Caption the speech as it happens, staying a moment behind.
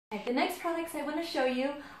The next products I want to show you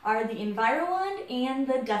are the Envirowand and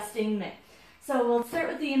the dusting mitt. So we'll start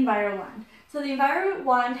with the Envirowand. So the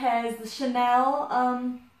Envirowand has the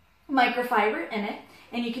Chanel microfiber in it,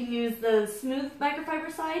 and you can use the smooth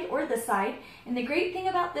microfiber side or this side. And the great thing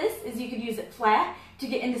about this is you could use it flat to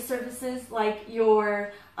get into surfaces like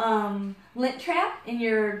your lint trap in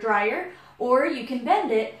your dryer, or you can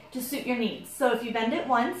bend it to suit your needs. So if you bend it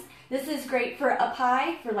once, this is great for up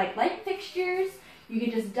high for like light fixtures. You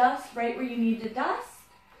can just dust right where you need to dust,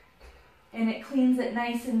 and it cleans it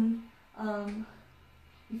nice and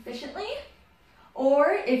efficiently.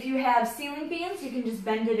 Or if you have ceiling fans, you can just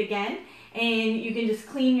bend it again, and you can just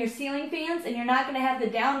clean your ceiling fans, and you're not going to have the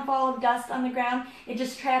downfall of dust on the ground. It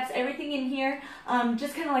just traps everything in here,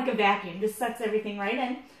 just kind of like a vacuum, just sucks everything right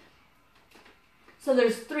in. So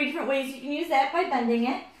there's 3 different ways you can use that by bending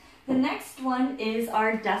it. The next one is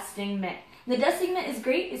our dusting mitt. The dusting mitt is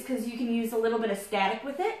great because you can use a little bit of static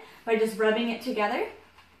with it by just rubbing it together.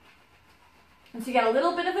 And so you got a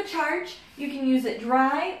little bit of a charge. You can use it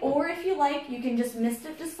dry, or if you like, you can just mist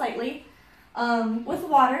it just slightly with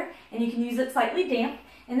water, and you can use it slightly damp.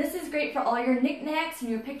 And this is great for all your knickknacks and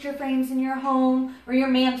your picture frames in your home or your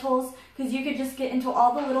mantles, because you could just get into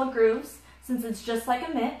all the little grooves since it's just like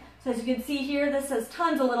a mitt. So as you can see here, this has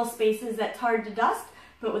tons of little spaces that's hard to dust,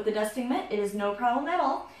 but with the dusting mitt, it is no problem at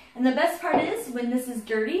all. And the best part is, when this is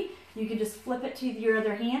dirty, you can just flip it to your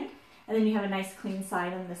other hand, and then you have a nice clean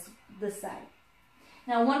side on this side.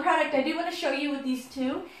 Now, one product I do want to show you with these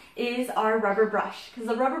two is our rubber brush, because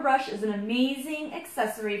the rubber brush is an amazing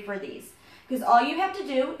accessory for these. Because all you have to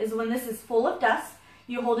do is, when this is full of dust,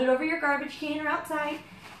 you hold it over your garbage can or outside,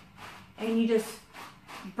 and you just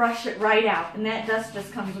brush it right out, and that dust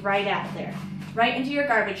just comes right out of there, right into your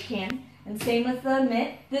garbage can. And same with the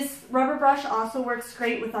mitt. This rubber brush also works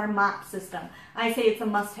great with our mop system. I say it's a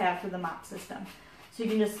must-have for the mop system. So you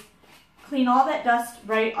can just clean all that dust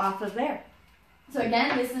right off of there. So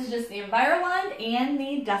again, this is just the Envirowand and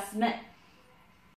the dust mitt.